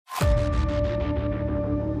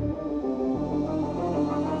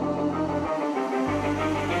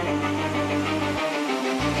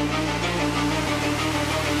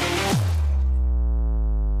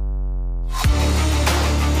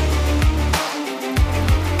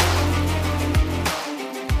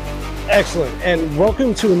Excellent, and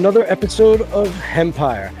welcome to another episode of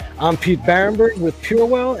Hempire. I'm Pete Barenberg with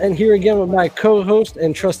PureWell, and here again with my co-host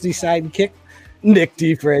and trusty sidekick, Nick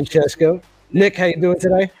DiFrancesco. Nick, how you doing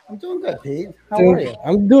today? I'm doing good, Pete. How are you?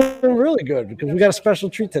 I'm doing really good because we got a special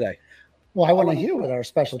treat today. Well, I want to hear what our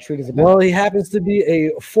special treat is about. Well, he happens to be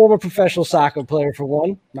a former professional soccer player, for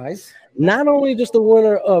one. Nice. Not only just a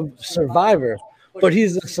winner of Survivor, but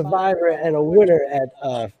he's a survivor and a winner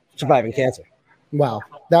at surviving cancer. Wow.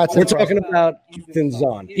 We're talking about Ethan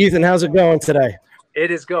Zohn. Ethan, how's it going today?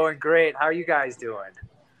 It is going great. How are you guys doing?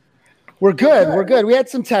 We're good. We're good. We had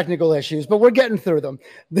some technical issues, but we're getting through them.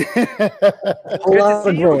 A lot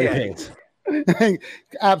of growing pains.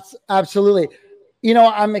 Absolutely. You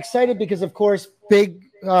know, I'm excited because, of course, big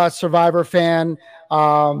Survivor fan.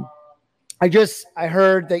 I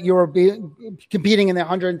heard that you were competing in the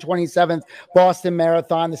 127th Boston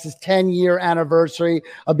Marathon. This is 10-year anniversary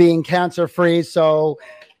of being cancer-free. So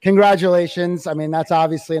congratulations. I mean, that's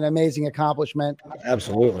obviously an amazing accomplishment.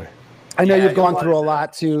 Absolutely. I know you've gone through a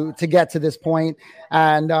lot to get to this point.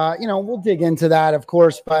 And, you know, we'll dig into that, of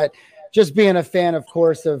course. But just being a fan, of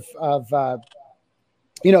course, of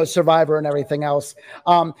you know, Survivor and everything else.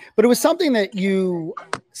 But it was something that you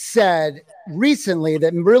said recently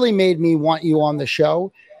that really made me want you on the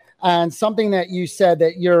show, and something that you said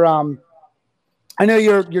that you're I know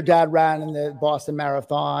your dad ran in the Boston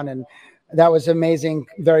Marathon, and that was amazing,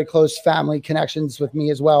 very close family connections with me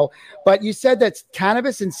as well. But you said that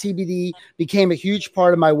cannabis and CBD became a huge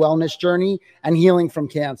part of my wellness journey and healing from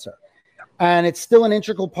cancer, and it's still an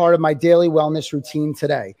integral part of my daily wellness routine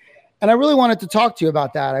today. And I really wanted to talk to you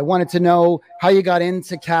about that. I wanted to know how you got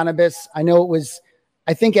into cannabis. I know it was,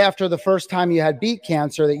 I think after the first time you had beat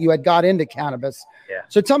cancer that you had got into cannabis. Yeah.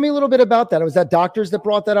 So tell me a little bit about that. Was that doctors that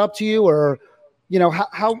brought that up to you, or, you know,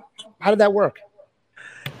 how did that work?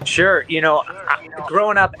 Sure. You know,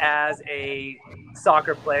 growing up as a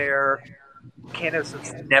soccer player, cannabis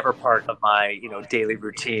was never part of my, you know, daily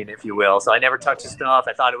routine, if you will. So I never touched the stuff.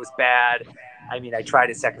 I thought it was bad. I mean, I tried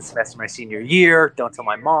it second semester my senior year. Don't tell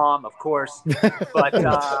my mom, of course. But, you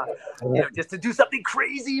know, just to do something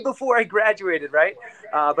crazy before I graduated, right?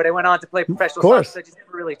 But I went on to play professional soccer, so I just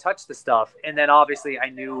never really touched the stuff. And then obviously I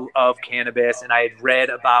knew of cannabis, and I had read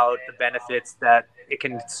about the benefits that it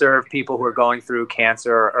can serve people who are going through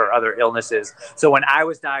cancer or other illnesses. So when I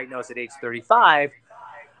was diagnosed at age 35,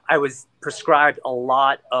 I was prescribed a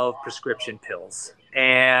lot of prescription pills.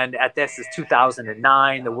 And at this is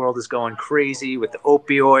 2009. The world is going crazy with the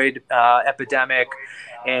opioid epidemic.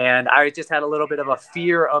 And I just had a little bit of a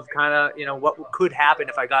fear of kind of, you know, what could happen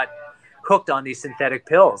if I got hooked on these synthetic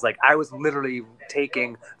pills. Like, I was literally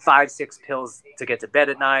taking 5-6 pills to get to bed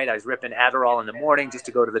at night. I was ripping Adderall in the morning just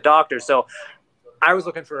to go to the doctor. So I was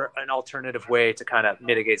looking for an alternative way to kind of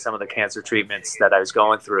mitigate some of the cancer treatments that I was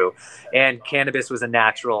going through. And cannabis was a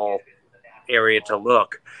natural area to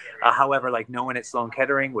look. However, like, no one at Sloan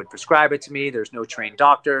Kettering would prescribe it to me. There's no trained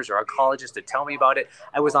doctors or oncologists to tell me about it.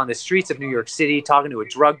 I was on the streets of New York City talking to a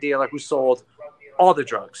drug dealer who sold all the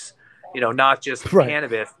drugs, you know, not just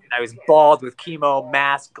cannabis. And I was bald with chemo,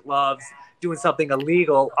 mask, gloves, doing something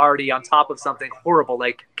illegal already on top of something horrible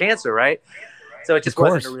like cancer, right? So it just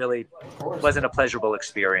wasn't a pleasurable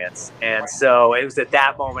experience. And so it was at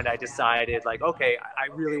that moment I decided, like, okay,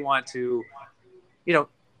 I really want to, you know,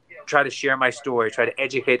 try to share my story, try to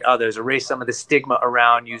educate others, erase some of the stigma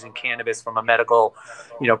around using cannabis from a medical,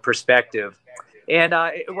 you know, perspective. And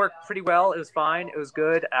it worked pretty well. It was fine. It was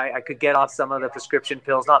good. I could get off some of the prescription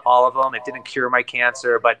pills, not all of them. It didn't cure my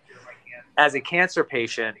cancer. But as a cancer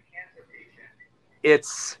patient,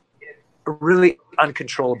 it's a really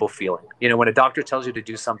uncontrollable feeling. You know, when a doctor tells you to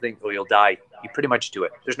do something or you'll die, you pretty much do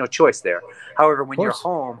it. There's no choice there. However, when you're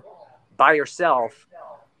home by yourself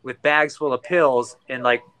with bags full of pills and,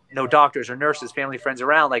 like, no doctors or nurses, family, friends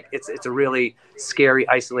around, like, it's a really scary,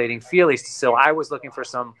 isolating feeling. So I was looking for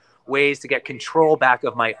some ways to get control back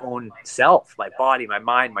of my own self, my body, my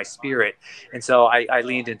mind, my spirit. And so I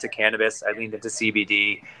leaned into cannabis, I leaned into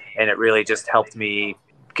CBD, and it really just helped me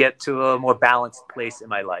get to a more balanced place in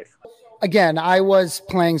my life. Again, I was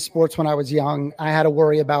playing sports when I was young. I had to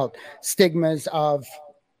worry about stigmas of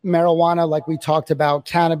marijuana, like we talked about,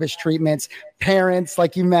 cannabis treatments, parents,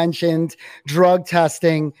 like you mentioned, drug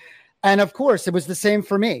testing. And of course, it was the same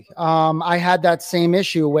for me. I had that same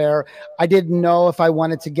issue where I didn't know if I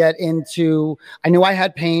wanted to get into, I knew I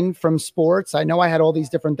had pain from sports. I know I had all these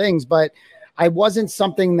different things, but I wasn't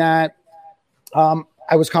something that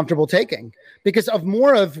I was comfortable taking because of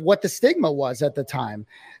more of what the stigma was at the time.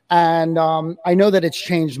 And I know that it's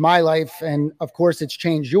changed my life, and of course it's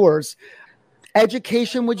changed yours.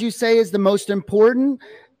 Education, would you say, is the most important?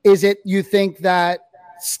 Is it, you think that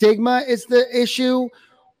stigma is the issue?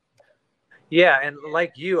 Yeah, and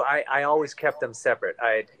like you, I always kept them separate.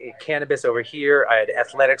 I had cannabis over here, I had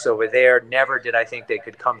athletics over there. Never did I think they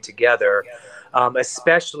could come together,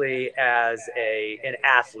 especially as an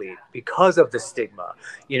athlete because of the stigma.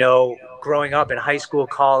 You know, growing up in high school,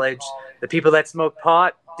 college, the people that smoked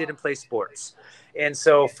pot didn't play sports. And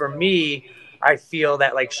so for me, I feel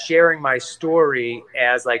that like sharing my story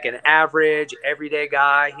as like an average, everyday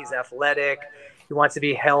guy, he's athletic, he wants to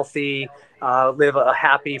be healthy, live a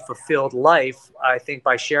happy, fulfilled life. I think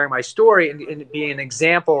by sharing my story and being an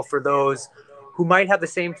example for those who might have the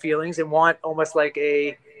same feelings and want almost like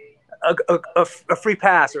a free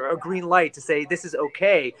pass or a green light to say this is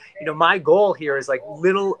okay. You know, my goal here is like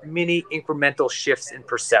little mini incremental shifts in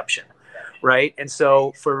perception, right? And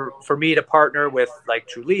so for me to partner with like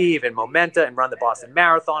Trulieve and Momenta and run the Boston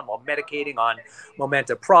Marathon while medicating on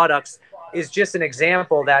Momenta products is just an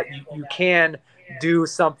example that you can do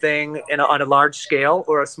something on a large scale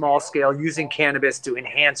or a small scale using cannabis to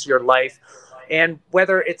enhance your life. And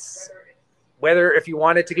whether if you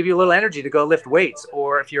want it to give you a little energy to go lift weights,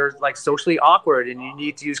 or if you're like socially awkward and you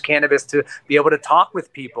need to use cannabis to be able to talk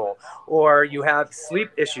with people, or you have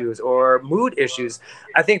sleep issues or mood issues,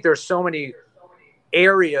 I think there's so many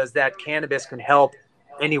areas that cannabis can help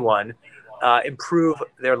anyone improve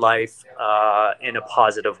their life in a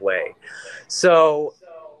positive way. So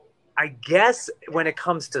I guess when it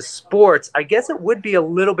comes to sports, I guess it would be a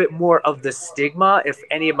little bit more of the stigma. If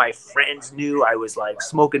any of my friends knew I was like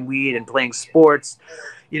smoking weed and playing sports,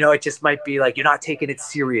 you know, it just might be like, you're not taking it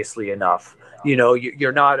seriously enough. You know,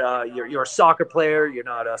 you're not you're a soccer player. You're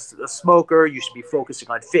not a smoker. You should be focusing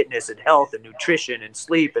on fitness and health and nutrition and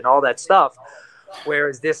sleep and all that stuff.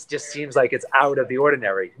 Whereas this just seems like it's out of the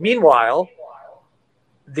ordinary. Meanwhile,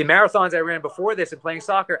 the marathons I ran before this and playing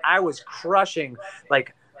soccer, I was crushing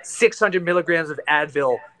like 600 milligrams of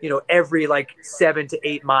Advil, you know, every like 7 to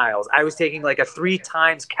 8 miles. I was taking like a 3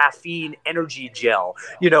 times caffeine energy gel.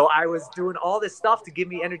 You know, I was doing all this stuff to give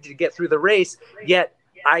me energy to get through the race. Yet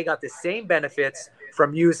I got the same benefits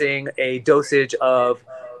from using a dosage of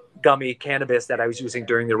gummy cannabis that I was using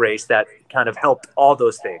during the race that kind of helped all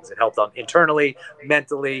those things. It helped internally,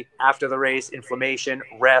 mentally, after the race, inflammation,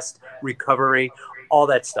 rest, recovery, all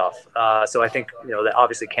that stuff. So I think, you know, that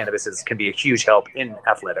obviously cannabis can be a huge help in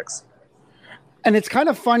athletics. And it's kind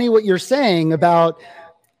of funny what you're saying about,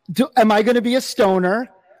 am I going to be a stoner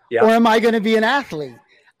or am I going to be an athlete?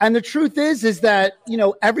 And the truth is that, you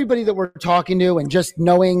know, everybody that we're talking to and just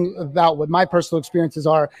knowing about what my personal experiences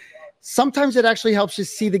are, sometimes it actually helps you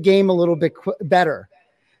see the game a little bit better.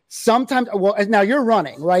 Sometimes, well, now you're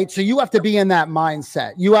running, right? So you have to be in that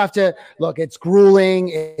mindset. You have to look, it's grueling.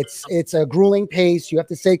 It's a grueling pace. You have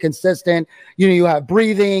to stay consistent. You know, you have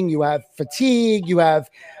breathing, you have fatigue,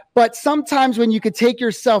 but sometimes when you could take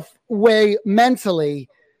yourself away mentally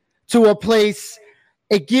to a place,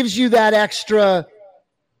 it gives you that extra,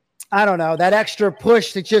 I don't know, that extra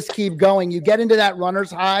push to just keep going. You get into that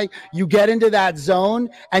runner's high, you get into that zone,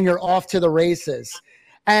 and you're off to the races.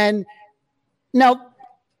 And now,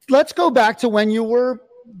 let's go back to when you were,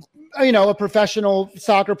 you know, a professional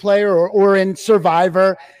soccer player or in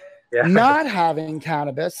Survivor, not having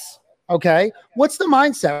cannabis. Okay. What's the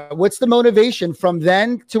mindset? What's the motivation from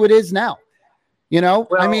then to it is now? You know,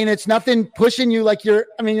 well, I mean, it's nothing pushing you like you're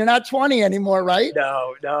not 20 anymore, right?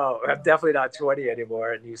 No, I'm definitely not 20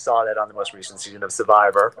 anymore. And you saw that on the most recent season of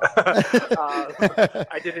Survivor.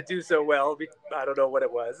 I didn't do so well. I don't know what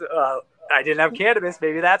it was. I didn't have cannabis.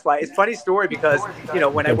 Maybe that's why. It's a funny story because, you know,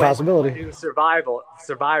 when I went to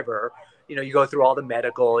Survivor, you know, you go through all the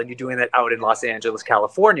medical and you're doing that out in Los Angeles,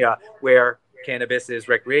 California, where cannabis is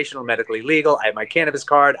recreational, medically legal. I have my cannabis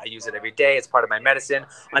card. I use it every day. It's part of my medicine.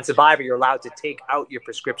 On Survivor, you're allowed to take out your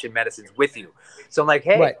prescription medicines with you. So I'm like,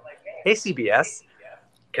 hey, CBS,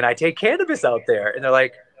 can I take cannabis out there? And they're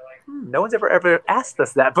like, no one's ever asked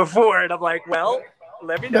us that before. And I'm like, well,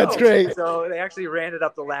 let me know. That's great. So they actually ran it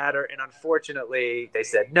up the ladder. And unfortunately, they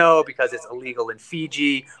said no, because it's illegal in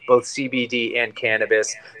Fiji, both CBD and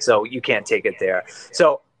cannabis. So you can't take it there.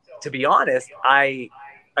 So to be honest, I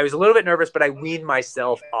was a little bit nervous, but I weaned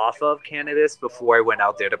myself off of cannabis before I went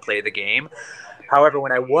out there to play the game. However,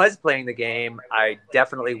 when I was playing the game, I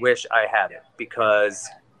definitely wish I had it, because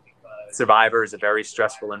Survivor is a very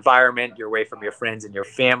stressful environment. You're away from your friends and your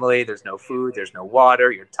family. There's no food. There's no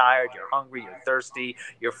water. You're tired. You're hungry. You're thirsty.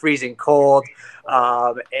 You're freezing cold.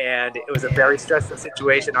 And it was a very stressful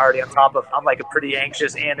situation already on top of, I'm like a pretty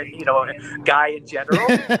anxious and, guy in general,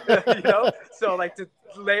 so like to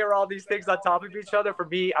layer all these things on top of each other for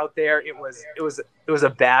me out there, it was a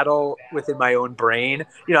battle within my own brain.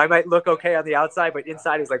 I might look okay on the outside, but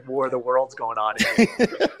inside is like War of the Worlds going on.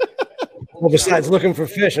 Well, besides looking for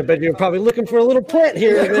fish, I bet you're probably looking for a little plant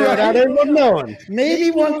here and there without anyone knowing.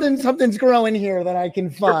 Maybe something's growing here that I can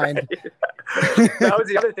find. Right. That was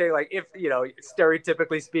the other thing. Like, if,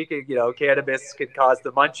 stereotypically speaking, cannabis can cause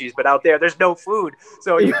the munchies, but out there's no food.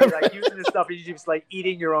 So you're like using this stuff and you're just like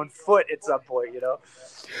eating your own foot at some point,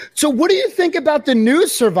 So what do you think about the new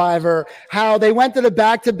Survivor, how they went to the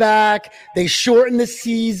back-to-back, they shortened the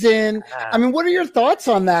season? I mean, what are your thoughts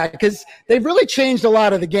on that? Because they've really changed a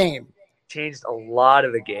lot of the game. Changed a lot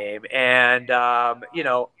of the game. And, I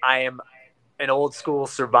am an old school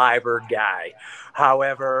Survivor guy.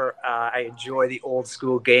 However, I enjoy the old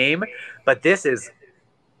school game, but this is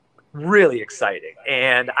really exciting.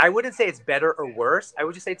 And I wouldn't say it's better or worse. I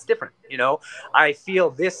would just say it's different. I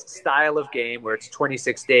feel this style of game where it's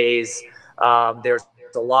 26 days, there's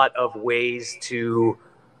a lot of ways to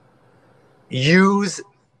use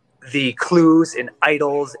the clues and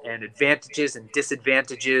idols and advantages and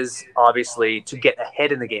disadvantages, obviously, to get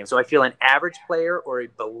ahead in the game. So I feel an average player or a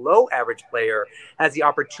below average player has the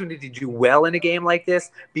opportunity to do well in a game like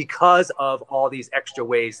this because of all these extra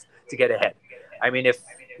ways to get ahead. I mean, if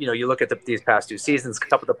you look at these past 2 seasons, a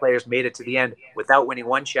couple of the players made it to the end without winning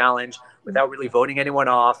one challenge, without really voting anyone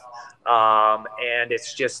off, and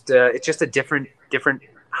it's just a different,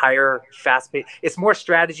 higher, fast-paced. It's more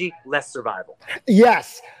strategy, less survival.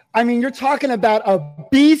 Yes. I mean, you're talking about a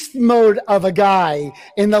beast mode of a guy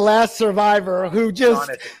in the last Survivor who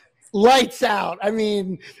just lights out. I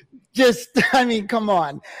mean, come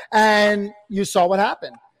on. And you saw what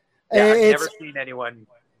happened. Yeah, I've never seen anyone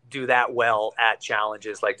do that well at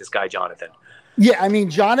challenges like this guy, Jonathan. Yeah, I mean,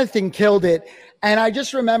 Jonathan killed it. And I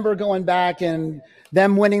just remember going back and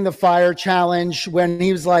them winning the fire challenge when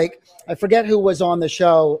he was like, I forget who was on the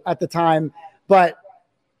show at the time, but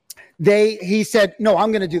he said, no,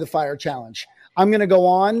 I'm going to do the fire challenge. I'm going to go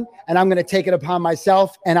on and I'm going to take it upon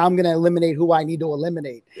myself and I'm going to eliminate who I need to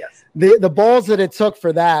eliminate. Yes. The balls that it took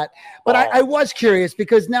for that. But I was curious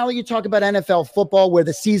because now you talk about NFL football where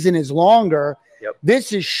the season is longer. Yep.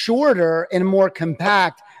 This is shorter and more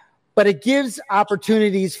compact, but it gives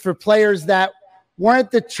opportunities for players that weren't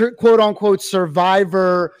the quote unquote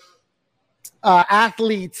Survivor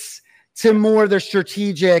athletes to more the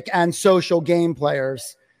strategic and social game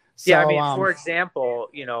players. So, yeah, I mean, for example,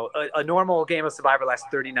 a normal game of Survivor lasts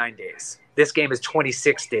 39 days. This game is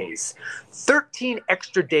 26 days. 13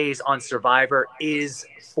 extra days on Survivor is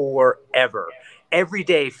forever. Every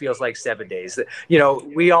day feels like 7 days.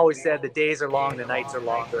 We always said the days are long, the nights are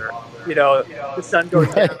longer. The sun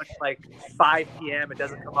goes down at like 5 p.m. It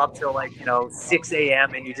doesn't come up till like, 6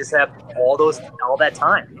 a.m. and you just have all that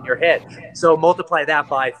time in your head. So multiply that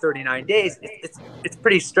by 39 days. It's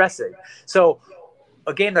pretty stressing. So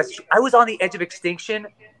a game I was on the edge of extinction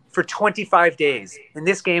for 25 days. In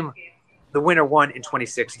this game, the winner won in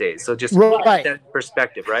 26 days. So just that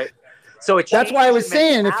perspective, right? So that's why I was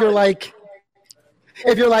saying, if you're like,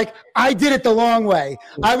 I did it the long way.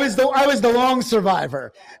 I was the long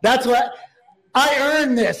survivor. That's what I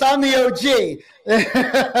earned this. I'm the OG.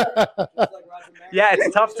 Yeah,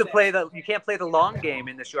 it's tough to play you can't play the long game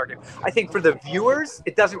in the short game. I think for the viewers,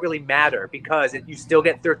 it doesn't really matter because you still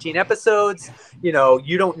get 13 episodes. You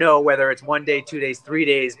don't know whether it's 1 day, 2 days, 3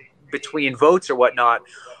 days between votes or whatnot.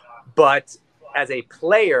 But as a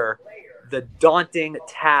player, the daunting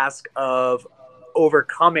task of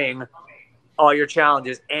overcoming all your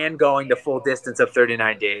challenges and going the full distance of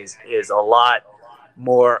 39 days is a lot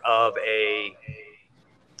more of a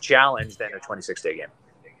challenge than a 26-day game.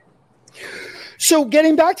 So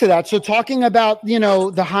getting back to that, so talking about,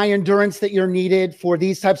 the high endurance that you're needed for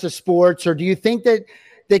these types of sports, or do you think that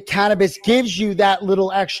cannabis gives you that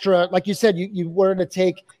little extra, like you said, you were to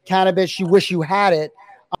take cannabis, you wish you had it.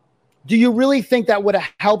 Do you really think that would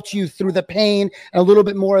have helped you through the pain and a little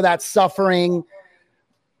bit more of that suffering?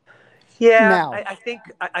 Yeah, I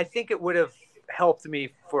think it would have helped me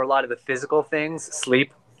for a lot of the physical things.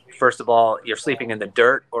 Sleep. First of all, you're sleeping in the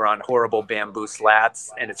dirt or on horrible bamboo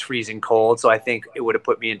slats and it's freezing cold. So I think it would have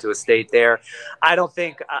put me into a state there. I don't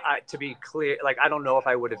think, to be clear, I don't know if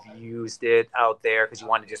I would have used it out there because you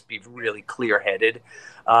want to just be really clear-headed.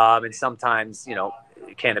 And sometimes,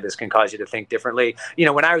 cannabis can cause you to think differently. You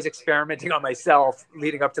know, when I was experimenting on myself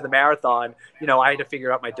leading up to the marathon, you know, I had to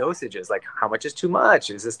figure out my dosages, like how much is too much?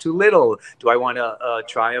 Is this too little? Do I want to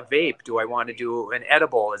try a vape? Do I want to do an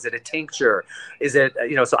edible? Is it a tincture? Is it,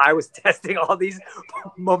 you know, so I was testing all these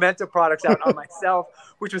Momenta products out on myself,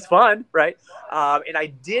 which was fun, right? And I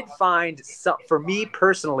did find, some, for me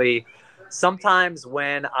personally, sometimes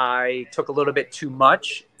when I took a little bit too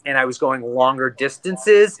much and I was going longer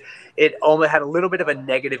distances, it almost had a little bit of a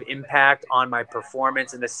negative impact on my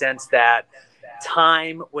performance, in the sense that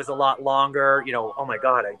time was a lot longer. You know, oh my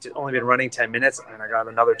God, I just only been running 10 minutes and I got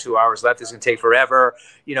another 2 hours left. It's going to take forever.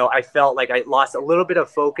 You know, I felt like I lost a little bit of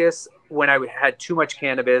focus when I had too much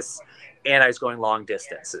cannabis and I was going long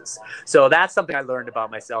distances. So that's something I learned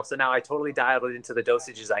about myself. So now I totally dialed it into the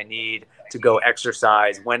dosages I need to go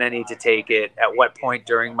exercise, when I need to take it, at what point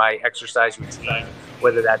during my exercise routine,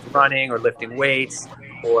 whether that's running or lifting weights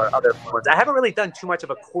or other forms. I haven't really done too much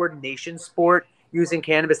of a coordination sport using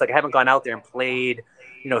cannabis. Like I haven't gone out there and played,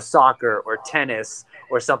 you know, soccer or tennis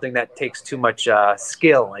or something that takes too much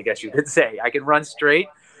skill, I guess you could say. I can run straight,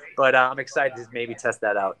 but I'm excited to maybe test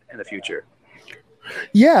that out in the future.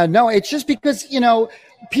 Yeah, no, it's just because, you know,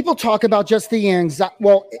 people talk about just the anxiety.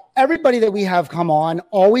 Well, everybody that we have come on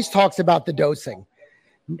always talks about the dosing,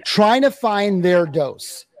 trying to find their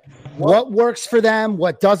dose, what works for them,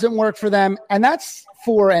 what doesn't work for them. And that's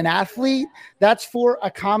for an athlete. That's for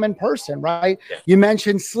a common person, right? Yeah. You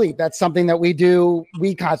mentioned sleep. That's something that we do.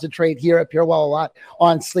 We concentrate here at PureWell a lot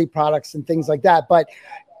on sleep products and things like that. But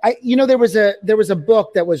you know, there was a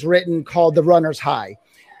book that was written called The Runner's High.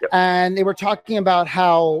 Yep. And they were talking about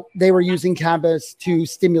how they were using cannabis to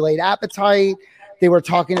stimulate appetite. They were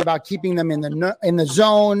talking about keeping them in the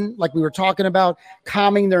zone, like we were talking about,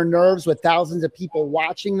 calming their nerves with thousands of people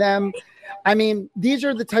watching them. I mean, these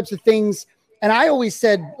are the types of things. And I always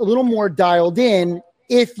said a little more dialed in.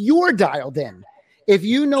 If you're dialed in, if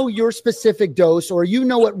you know your specific dose or you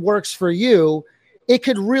know what works for you, it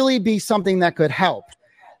could really be something that could help.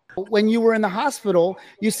 When you were in the hospital,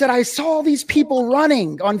 you said, I saw all these people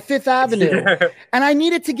running on Fifth Avenue and I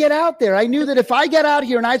needed to get out there. I knew that if I get out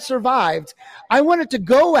here and I survived, I wanted to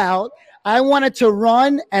go out, I wanted to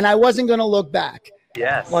run, and I wasn't going to look back.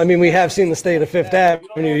 Yes. Well, I mean, we have seen the state of Fifth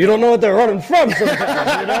Avenue. You don't know what they're running from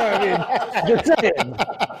sometimes, you know? I mean, just saying.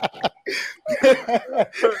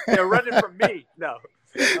 They're running from me. No.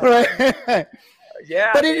 Right.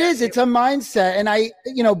 Yeah, but it's a mindset. And I,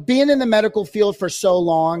 you know, being in the medical field for so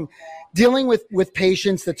long, dealing with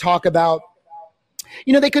patients that talk about,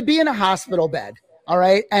 you know, they could be in a hospital bed. All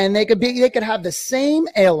right. And they could have the same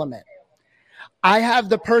ailment. I have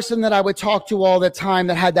the person that I would talk to all the time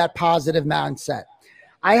that had that positive mindset.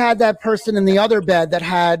 I had that person in the other bed that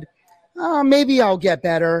had, oh, maybe I'll get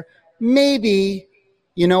better. Maybe,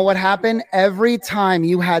 you know what happened? Every time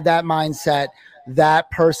you had that mindset, that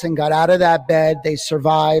person got out of that bed, they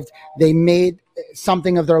survived, they made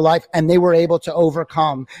something of their life, and they were able to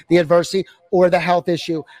overcome the adversity or the health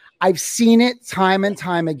issue. I've seen it time and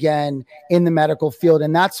time again in the medical field,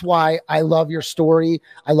 and that's why I love your story.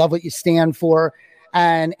 I love what you stand for,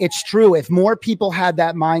 and it's true. If more people had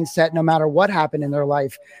that mindset, no matter what happened in their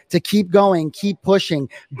life, to keep going, keep pushing,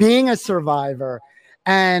 being a survivor,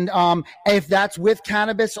 and if that's with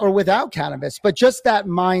cannabis or without cannabis, but just that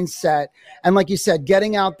mindset. And like you said,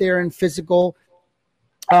 getting out there and physical,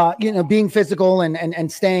 you know, being physical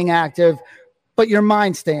and staying active, but your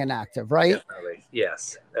mind staying active, right? Definitely.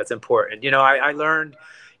 Yes, that's important. You know, I learned,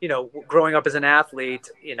 you know, growing up as an athlete,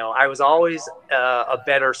 you know, I was always a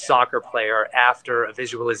better soccer player after a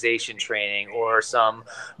visualization training or some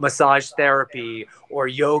massage therapy or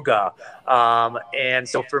yoga. And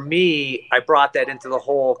so for me, I brought that into the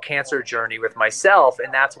whole cancer journey with myself.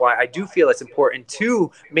 And that's why I do feel it's important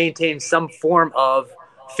to maintain some form of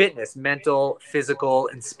fitness, mental, physical,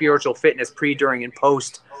 and spiritual fitness pre, during, and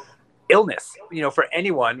post illness, you know, for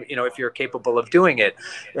anyone, you know, if you're capable of doing it.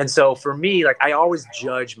 And so for me, like, I always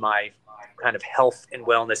judge my kind of health and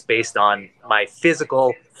wellness based on my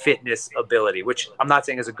physical fitness ability, which I'm not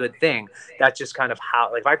saying is a good thing. That's just kind of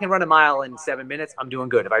how, like, if I can run a mile in 7 minutes, I'm doing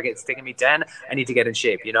good. If it's taking me 10, I need to get in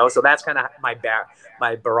shape, you know? So that's kind of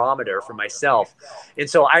my barometer for myself. And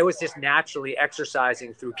so I was just naturally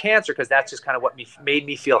exercising through cancer because that's just kind of what made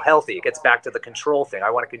me feel healthy. It gets back to the control thing. I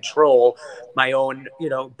want to control my own, you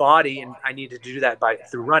know, body, and I need to do that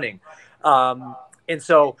through running. And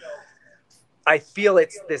so I feel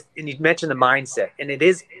it's this, and you mentioned the mindset, and it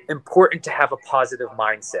is important to have a positive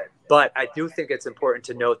mindset, but I do think it's important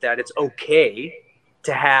to note that it's okay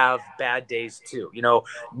to have bad days too. You know,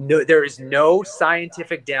 there is no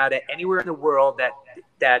scientific data anywhere in the world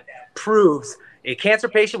that proves a cancer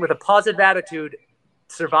patient with a positive attitude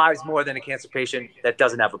survives more than a cancer patient that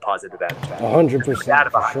doesn't have a positive attitude.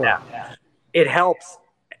 100%. It helps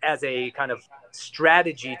as a kind of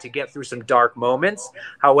strategy to get through some dark moments.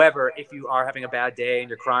 However, if you are having a bad day and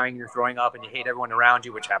you're crying, you're throwing up, and you hate everyone around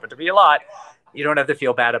you, which happened to be a lot, you don't have to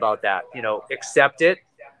feel bad about that. Accept it.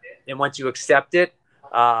 And once you accept it,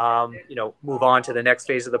 move on to the next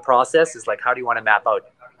phase of the process is like, how do you want to map out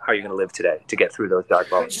how you're going to live today to get through those dark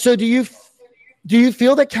moments? So do you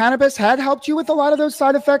feel that cannabis had helped you with a lot of those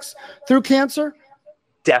side effects through cancer?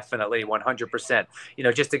 Definitely, 100%.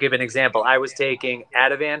 Just to give an example, I was taking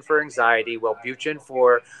Ativan for anxiety, Wellbutrin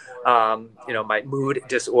for, my mood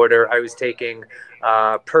disorder. I was taking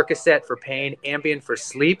Percocet for pain, Ambien for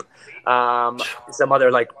sleep, some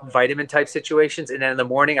other like vitamin type situations. And then in the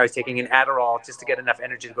morning, I was taking an Adderall just to get enough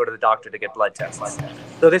energy to go to the doctor to get blood tests.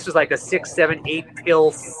 So this was like a 6, 7, 8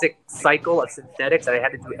 pill cycle of synthetics that I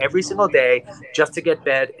had to do every single day just to get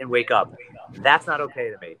bed and wake up. That's not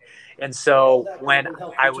okay to me. And so when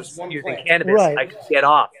I was using cannabis, I could get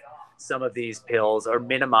off some of these pills or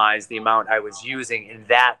minimize the amount I was using. And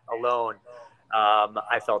that alone,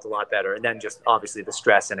 I felt a lot better. And then just obviously the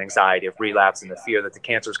stress and anxiety of relapse and the fear that the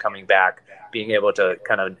cancer is coming back, being able to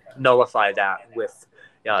kind of nullify that with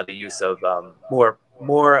the use of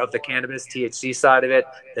more of the cannabis THC side of it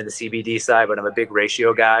than the CBD side. But I'm a big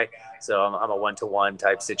ratio guy. So I'm a 1-to-1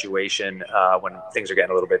 type situation when things are getting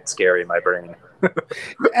a little bit scary in my brain.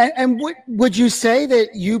 and would you say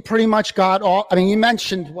that you pretty much got all? I mean, you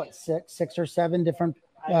mentioned six or seven different.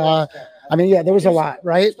 There was a lot,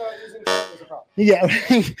 right? Yeah.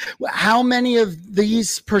 How many of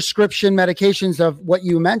these prescription medications of what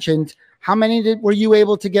you mentioned? How many were you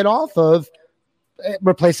able to get off of,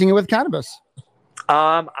 replacing it with cannabis?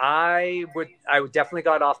 I definitely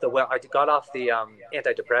got off the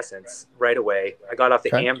antidepressants right away. I got off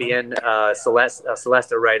the Ambien,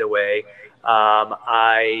 Celesta right away.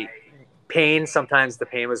 Sometimes the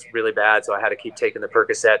pain was really bad, so I had to keep taking the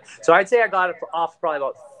Percocet. So I'd say I got off probably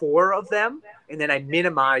about 4 of them, and then I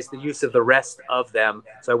minimized the use of the rest of them,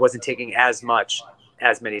 so I wasn't taking as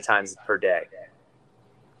many times per day.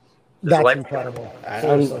 That's incredible.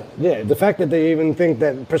 The fact that they even think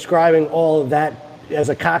that prescribing all of that as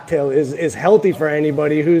a cocktail is healthy for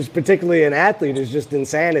anybody who's particularly an athlete is just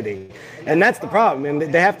insanity. And that's the problem. And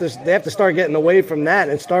they have to start getting away from that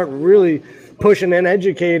and start really pushing and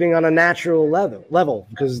educating on a natural level,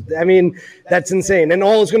 because that's insane. And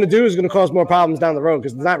all it's going to do is going to cause more problems down the road,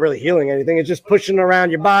 because it's not really healing anything. It's just pushing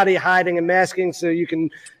around your body, hiding and masking so you can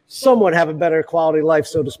somewhat have a better quality life,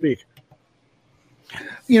 so to speak.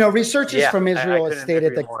 Researchers from Israel have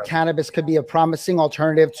stated that cannabis could be a promising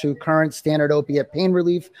alternative to current standard opiate pain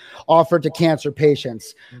relief offered to cancer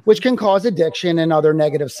patients, which can cause addiction and other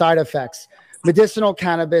negative side effects. Medicinal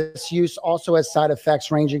cannabis use also has side effects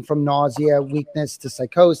ranging from nausea, weakness to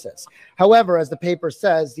psychosis. However, as the paper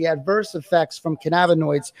says, the adverse effects from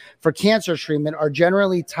cannabinoids for cancer treatment are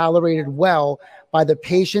generally tolerated well by the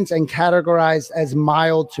patients and categorized as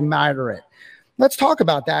mild to moderate. Let's talk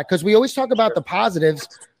about that, because we always talk about the positives.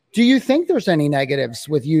 Do you think there's any negatives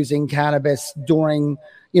with using cannabis during,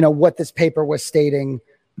 what this paper was stating?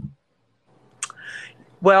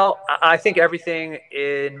 Well, I think everything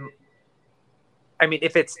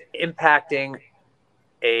if it's impacting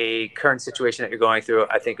a current situation that you're going through,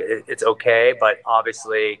 I think it's okay. But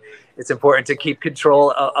obviously, it's important to keep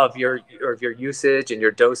control of your usage and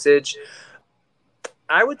your dosage.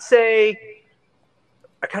 I would say,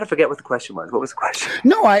 I kind of forget what the question was. What was the question?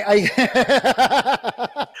 No, I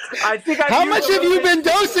think How much have you been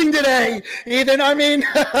dosing today, Ethan? I'm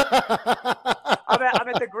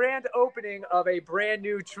at the grand opening of a brand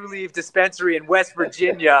new True Leaf dispensary in West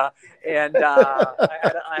Virginia, and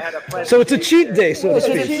I had a pleasure. So it's a cheat day, so to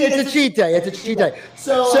speak. It's a cheat day. It's a cheat day.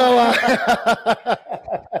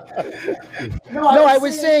 I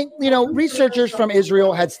was saying, researchers from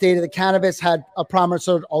Israel had stated that cannabis had a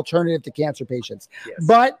promising alternative to cancer patients. Yes.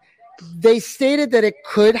 But they stated that it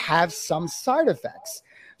could have some side effects.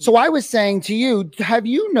 So I was saying to you, have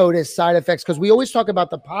you noticed side effects? Because we always talk about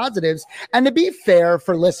the positives. And to be fair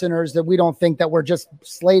for listeners, that we don't think that we're just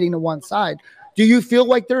slating to one side. Do you feel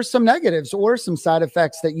like there's some negatives or some side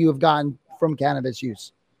effects that you have gotten from cannabis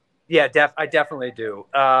use? Yeah, I definitely do.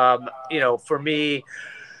 For me,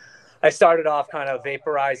 I started off kind of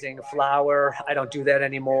vaporizing flower. I don't do that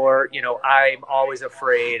anymore. I'm always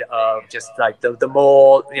afraid of just like the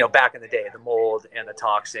mold, back in the day, the mold and the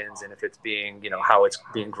toxins, and if it's being, how it's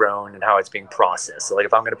being grown and how it's being processed. So like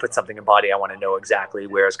if I'm going to put something in body, I want to know exactly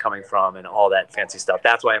where it's coming from and all that fancy stuff.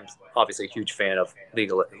 That's why I'm obviously a huge fan of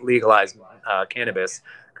legalized cannabis,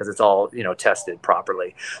 because it's all, you know, tested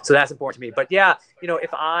properly. So that's important to me. But yeah, you know,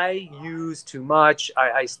 if I use too much,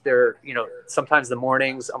 you know, sometimes the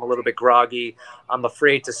mornings I'm a little bit groggy. I'm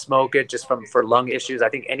afraid to smoke it just for lung issues. I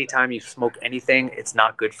think anytime you smoke anything, it's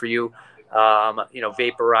not good for you. You know,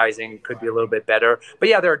 vaporizing could be a little bit better. But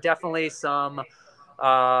yeah, there are definitely some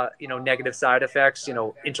you know, negative side effects, you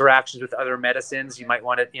know, interactions with other medicines. You might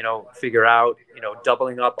want to, you know, figure out, you know,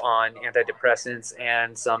 doubling up on antidepressants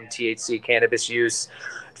and some THC cannabis use.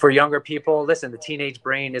 For younger people, listen, the teenage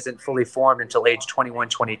brain isn't fully formed until age 21,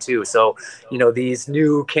 22. So, you know, these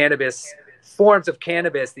new forms of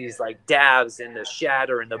cannabis, these like dabs and the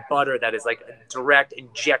shatter and the butter, that is like a direct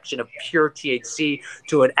injection of pure THC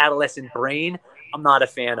to an adolescent brain, I'm not a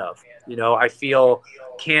fan of. You know, I feel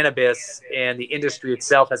cannabis and the industry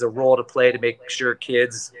itself has a role to play to make sure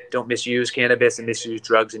kids don't misuse cannabis and misuse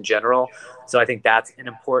drugs in general. So I think that's an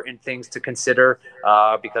important thing to consider,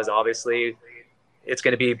 because obviously it's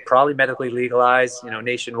going to be probably medically legalized, you know,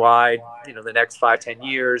 nationwide, you know, the next 5-10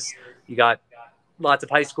 years. You got lots of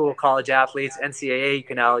high school, college athletes, NCAA, you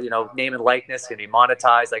can now, you know, name and likeness can be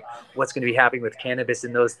monetized, like what's going to be happening with cannabis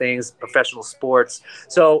in those things, professional sports.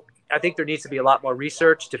 So I think there needs to be a lot more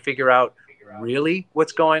research to figure out really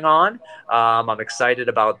what's going on. I'm excited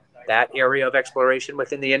about that area of exploration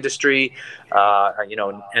within the industry. You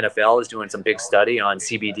know, NFL is doing some big study on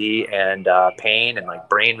CBD and pain and like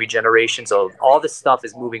brain regeneration. So all this stuff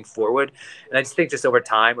is moving forward. And I just think just over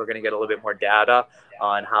time, we're going to get a little bit more data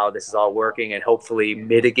on how this is all working and hopefully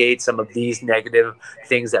mitigate some of these negative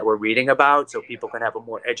things that we're reading about, so people can have a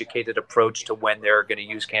more educated approach to when they're going to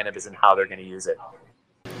use cannabis and how they're going to use it.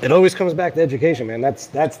 It always comes back to education, man. That's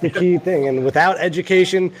the key thing. And without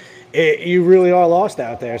education, you really are lost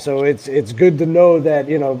out there. So it's good to know that,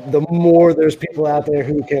 you know, the more there's people out there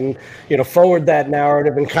who can, you know, forward that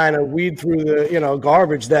narrative and kind of weed through the, you know,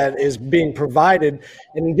 garbage that is being provided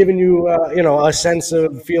and giving you, you know, a sense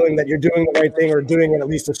of feeling that you're doing the right thing or doing it at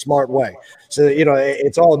least a smart way. So, you know,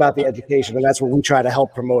 it's all about the education, and that's what we try to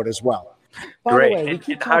help promote as well. Great.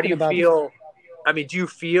 And how do you feel? I mean, do you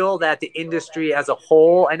feel that the industry as a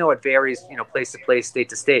whole, I know it varies, you know, place to place, state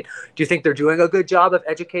to state. Do you think they're doing a good job of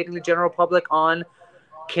educating the general public on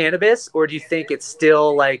cannabis, or do you think it's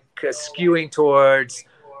still like skewing towards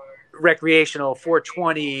recreational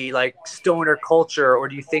 420, like stoner culture, or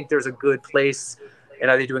do you think there's a good place, and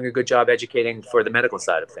are they doing a good job educating for the medical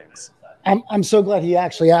side of things? I'm so glad he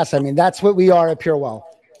actually asked. I mean, that's what we are at PureWell.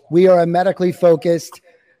 We are a medically focused,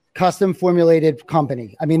 custom formulated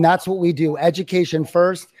company. I mean, that's what we do. Education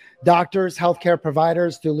first, doctors, healthcare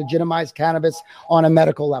providers to legitimize cannabis on a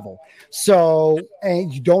medical level. So,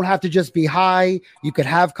 and you don't have to just be high. You could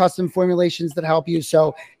have custom formulations that help you.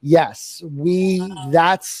 So yes,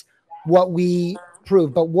 that's what we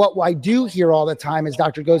prove. But what I do hear all the time is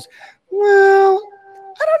doctor goes, well,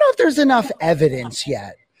 I don't know if there's enough evidence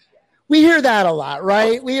yet. We hear that a lot,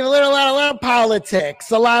 right? We have a lot of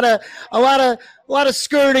politics, a lot of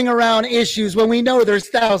skirting around issues when we know there's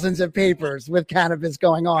thousands of papers with cannabis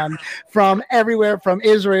going on from everywhere, from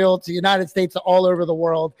Israel to United States to all over the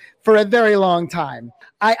world for a very long time.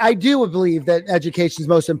 I do believe that education is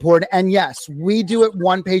most important. And yes, we do it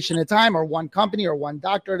one patient at a time, or one company, or one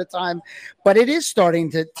doctor at a time, but it is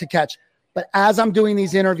starting to catch. But as I'm doing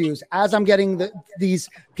these interviews, as I'm getting these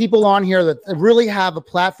people on here that really have a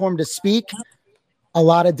platform to speak, a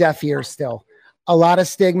lot of deaf ears still, a lot of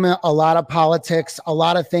stigma, a lot of politics, a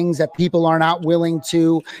lot of things that people are not willing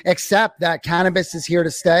to accept, that cannabis is here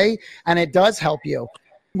to stay and it does help you.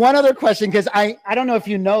 One other question, because I don't know if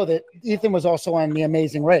you know that Ethan was also on The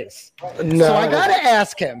Amazing Race. No. So I got to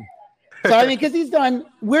ask him. So, I mean, because he's done,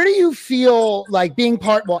 where do you feel like being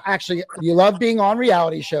part? Well, actually, you love being on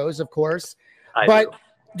reality shows, of course. But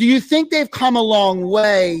do you think they've come a long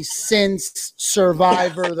way since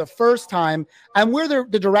Survivor the first time, and where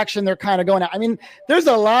the direction they're kind of going at? I mean, there's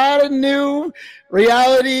a lot of new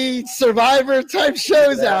reality Survivor type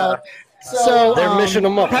shows out. So they're mishing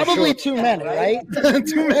them up. Probably too many, right?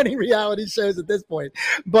 Too many reality shows at this point.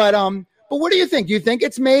 But what do you think? Do you think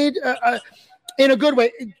it's made in a good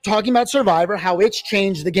way, talking about Survivor, how it's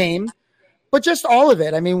changed the game, but just all of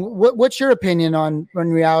it? I mean, what's your opinion on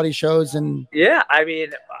reality shows? And yeah, I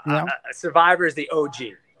mean, Survivor is the OG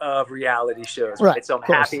of reality shows, right? So I'm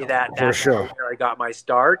happy that that's where I got my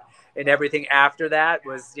start, and everything after that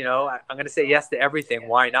was, you know, I'm going to say yes to everything.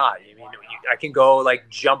 Why not? I mean, I can go like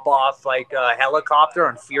jump off like a helicopter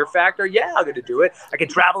on Fear Factor. Yeah, I'm going to do it. I can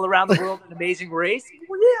travel around the world in Amazing Race.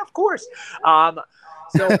 Well, yeah, of course.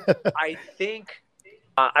 So I think,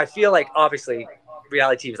 I feel like obviously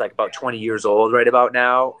reality TV is like about 20 years old right about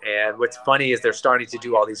now. And what's funny is they're starting to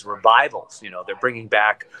do all these revivals. You know, they're bringing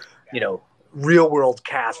back, you know, real world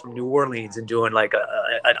cast from New Orleans and doing like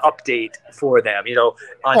an update for them, you know,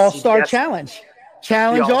 on All-Star CBS.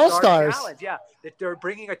 Challenge All-Stars. Challenge, yeah. That they're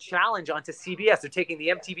bringing a challenge onto CBS. They're taking the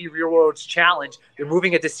MTV Real World's challenge. They're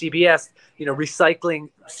moving it to CBS, you know, recycling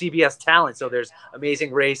CBS talent. So there's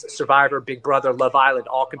Amazing Race, Survivor, Big Brother, Love Island,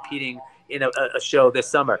 all competing in a show this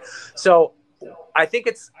summer. So I think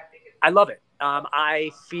I love it.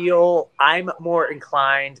 I feel I'm more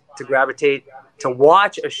inclined to gravitate to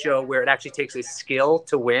watch a show where it actually takes a skill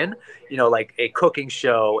to win, you know, like a cooking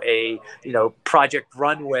show, Project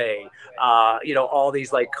Runway, all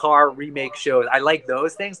these like car remake shows. I like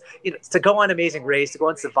those things. You know, to go on Amazing Race, to go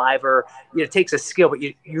on Survivor, it takes a skill, but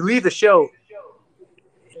you leave the show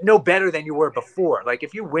no better than you were before. Like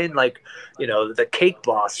if you win, the Cake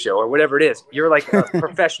Boss show or whatever it is, you're like a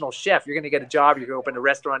professional chef. You're going to get a job. You're going to open a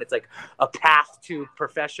restaurant. It's like a path to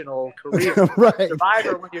professional career. Right.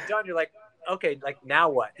 Survivor, when you're done, you're like, okay, like now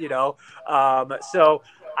what, So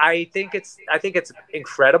I think it's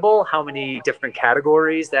incredible how many different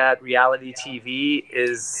categories that reality TV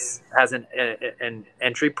has an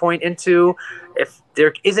entry point into. If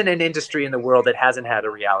there isn't an industry in the world that hasn't had a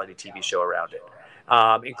reality TV show around it.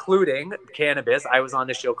 Including cannabis. I was on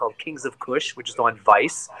this show called Kings of Kush, which is on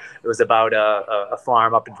Vice. It was about a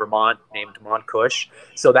farm up in Vermont named Mont Kush.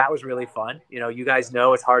 So that was really fun. You know, you guys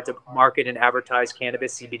know it's hard to market and advertise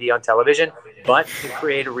cannabis CBD on television, but to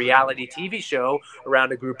create a reality TV show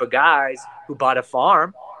around a group of guys who bought a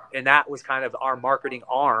farm, and that was kind of our marketing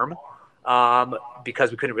arm,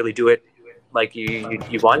 because we couldn't really do it like you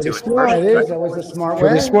want to. It is. That was a smart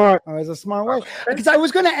way. Smart. That was a smart way. Because I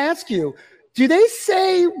was going to ask you, do they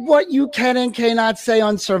say what you can and cannot say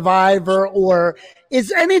on Survivor, or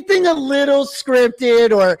is anything a little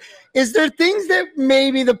scripted, or is there things that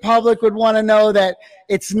maybe the public would want to know that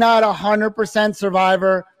it's not 100%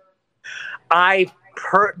 Survivor? My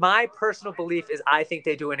personal belief is I think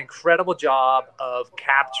they do an incredible job of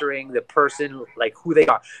capturing the person, like who they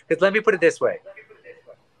are. Because let me put it this way.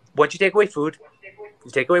 Once you take away food, you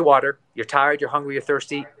take away water, you're tired, you're hungry, you're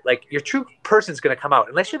thirsty, like your true person's going to come out.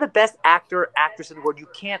 Unless you're the best actor, actress in the world, you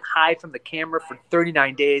can't hide from the camera for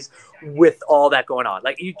 39 days with all that going on.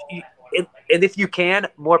 Like and if you can,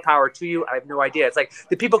 more power to you. I have no idea. It's like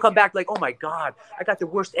the people come back like, oh my God, I got the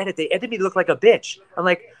worst edit. They edited me to look like a bitch. I'm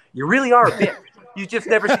like, you really are a bitch. You just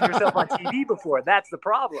never seen yourself on TV before. That's the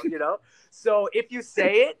problem, So if you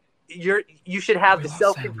say it, you should have the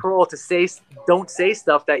self-control to don't say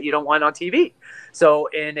stuff that you don't want on TV. So,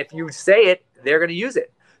 and if you say it, they're going to use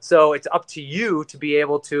it. So it's up to you to be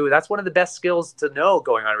able to, that's one of the best skills to know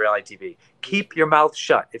going on reality TV. Keep your mouth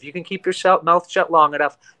shut. If you can keep your mouth shut long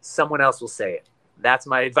enough, someone else will say it. That's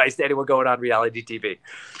my advice to anyone going on reality TV.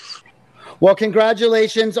 Well,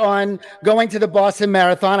 congratulations on going to the Boston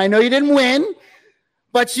Marathon. I know you didn't win,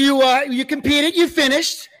 but you competed, you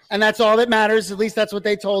finished. And that's all that matters. At least that's what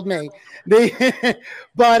they told me. But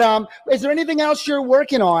is there anything else you're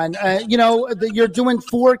working on? You're doing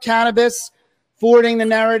for cannabis, forwarding the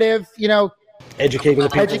narrative,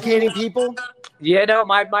 educating people. Yeah, no,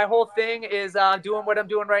 my whole thing is doing what I'm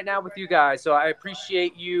doing right now with you guys. So I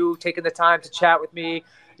appreciate you taking the time to chat with me,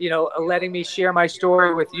 letting me share my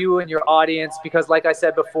story with you and your audience. Because like I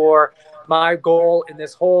said before, my goal in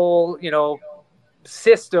this whole,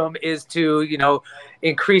 system is to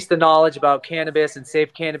increase the knowledge about cannabis and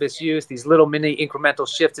safe cannabis use, these little mini incremental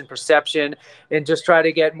shifts in perception, and just try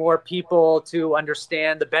to get more people to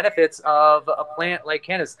understand the benefits of a plant like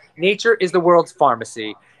cannabis. Nature is the world's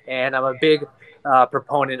pharmacy, and I'm a big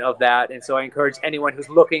proponent of that. And so I encourage anyone who's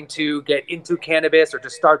looking to get into cannabis or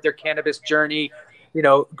to start their cannabis journey,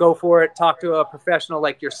 go for it. Talk to a professional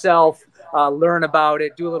like yourself, learn about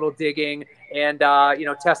it, do a little digging, and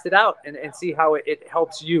test it out and see how it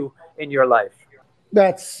helps you in your life.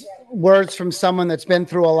 That's words from someone that's been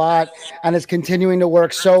through a lot and is continuing to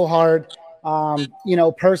work so hard,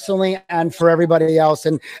 personally and for everybody else.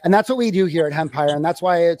 And that's what we do here at Hempire. And that's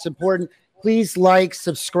why it's important. Please like,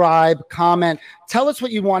 subscribe, comment. Tell us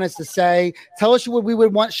what you want us to say. Tell us what we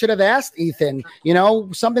should have asked Ethan.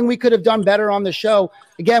 Something we could have done better on the show.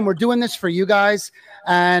 Again, we're doing this for you guys,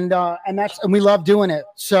 and we love doing it.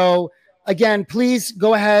 So again, please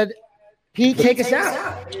go ahead. Pete, take us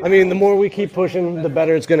out. I mean, the more we keep pushing, the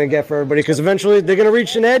better it's going to get for everybody, because eventually they're going to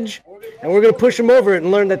reach an edge, and we're going to push them over it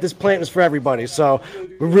and learn that this plant is for everybody. So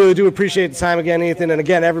we really do appreciate the time again, Ethan. And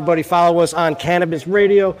again, everybody follow us on Cannabis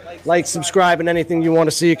Radio, like, subscribe, and anything you want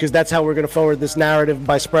to see, because that's how we're going to forward this narrative,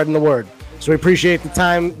 by spreading the word. So we appreciate the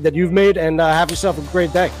time that you've made, and have yourself a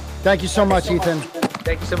great day. Thank you so much, Ethan.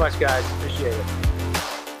 Thank you so much, guys. Appreciate it.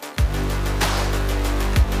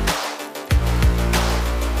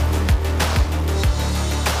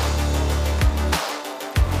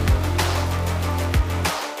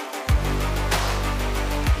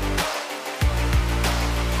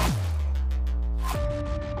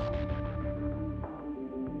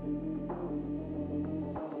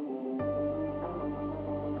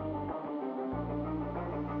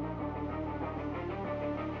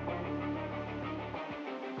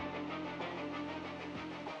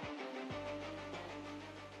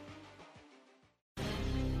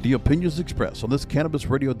 The opinions expressed on this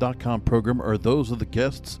CannabisRadio.com program are those of the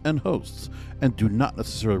guests and hosts and do not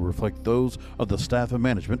necessarily reflect those of the staff and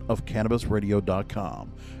management of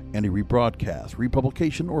CannabisRadio.com. Any rebroadcast,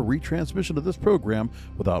 republication, or retransmission of this program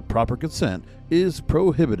without proper consent is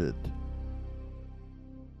prohibited.